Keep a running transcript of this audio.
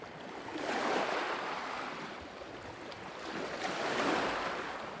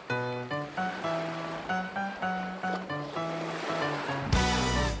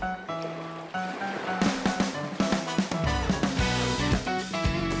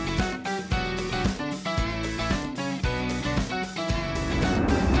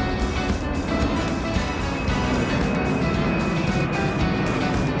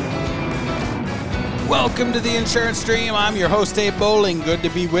Welcome to the Insurance Stream. I'm your host, Dave Bowling. Good to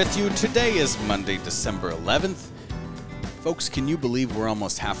be with you. Today is Monday, December 11th. Folks, can you believe we're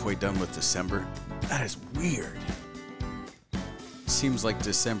almost halfway done with December? That is weird. Seems like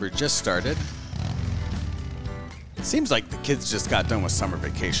December just started. Seems like the kids just got done with summer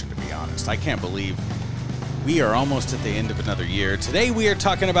vacation, to be honest. I can't believe we are almost at the end of another year. Today we are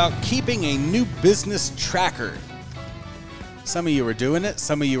talking about keeping a new business tracker. Some of you are doing it,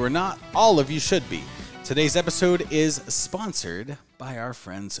 some of you are not. All of you should be. Today's episode is sponsored by our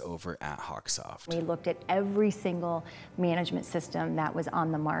friends over at Hawksoft. We looked at every single management system that was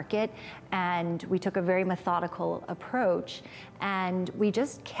on the market, and we took a very methodical approach, and we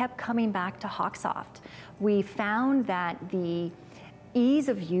just kept coming back to Hawksoft. We found that the ease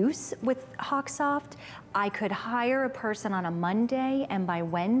of use with Hawksoft, I could hire a person on a Monday, and by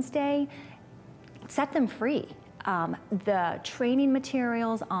Wednesday, set them free. The training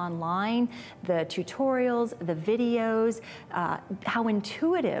materials online, the tutorials, the videos, how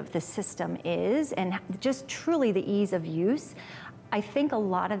intuitive the system is, and just truly the ease of use. I think a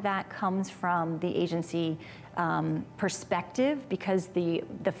lot of that comes from the agency perspective, because the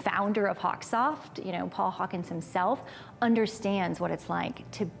founder of Hawksoft, Paul Hawkins himself, understands what it's like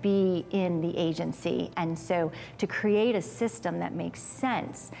to be in the agency. And so to create a system that makes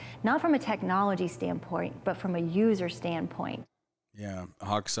sense, not from a technology standpoint, but from a user standpoint. Yeah,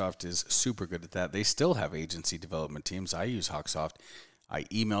 Hawksoft is super good at that. They still have agency development teams. I use Hawksoft. I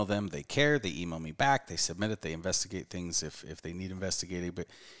email them, they care, they email me back, they submit it, they investigate things if they need investigating. But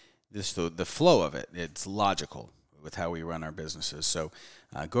the flow of it, it's logical with how we run our businesses. So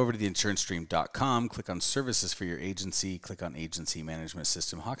go over to theinsurancestream.com, click on services for your agency, click on agency management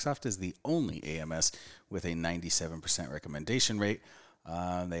system. Hawksoft is the only AMS with a 97% recommendation rate.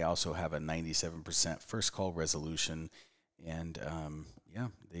 They also have a 97% first call resolution. And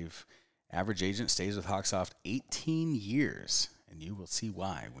average agent stays with Hawksoft 18 years. And you will see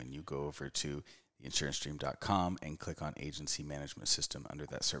why when you go over to theinsurancestream.com and click on Agency Management System under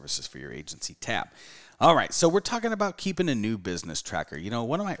that Services for Your Agency tab. All right, so we're talking about keeping a new business tracker.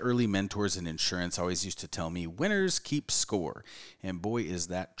 One of my early mentors in insurance always used to tell me, winners keep score. And boy, is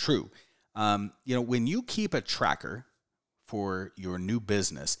that true. When you keep a tracker for your new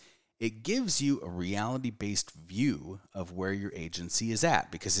business, it gives you a reality-based view of where your agency is at,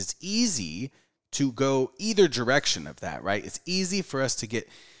 because it's easy to go either direction of that, right? It's easy for us to get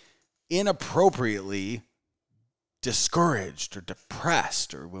inappropriately discouraged or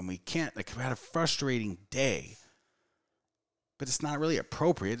depressed, or when we can't, we had a frustrating day. But it's not really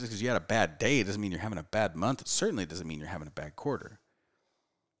appropriate. Just because you had a bad day, it doesn't mean you're having a bad month. It certainly doesn't mean you're having a bad quarter.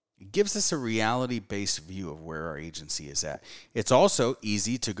 It gives us a reality-based view of where our agency is at. It's also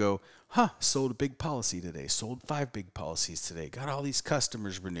easy to go, sold a big policy today, sold 5 big policies today, got all these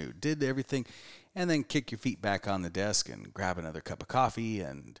customers renewed, did everything, and then kick your feet back on the desk and grab another cup of coffee.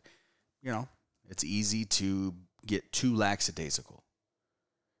 And, it's easy to get too lackadaisical.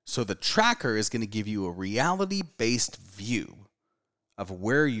 So the tracker is going to give you a reality-based view of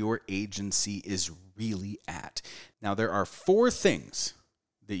where your agency is really at. Now, there are 4 things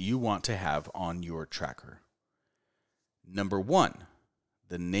that you want to have on your tracker. Number 1,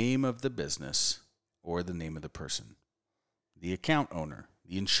 the name of the business or the name of the person, the account owner,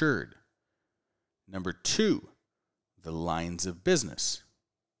 the insured. Number 2, the lines of business.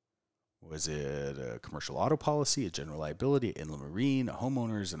 Was it a commercial auto policy, a general liability, inland marine, a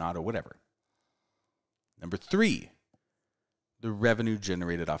homeowners, an auto, whatever? Number 3, the revenue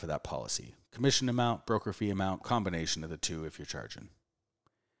generated off of that policy. Commission amount, broker fee amount, combination of the two if you're charging.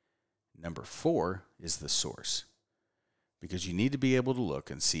 Number 4 is the source, because you need to be able to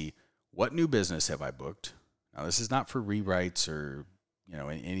look and see, what new business have I booked? Now, this is not for rewrites or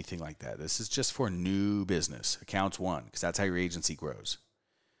anything like that. This is just for new business, accounts 1, because that's how your agency grows.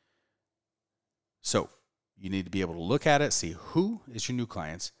 So you need to be able to look at it, see who is your new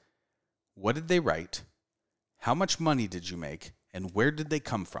clients, what did they write, how much money did you make, and where did they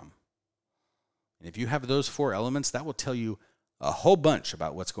come from? And if you have those 4 elements, that will tell you a whole bunch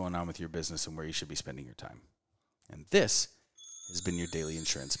about what's going on with your business and where you should be spending your time. And this has been your daily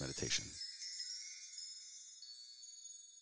insurance meditation.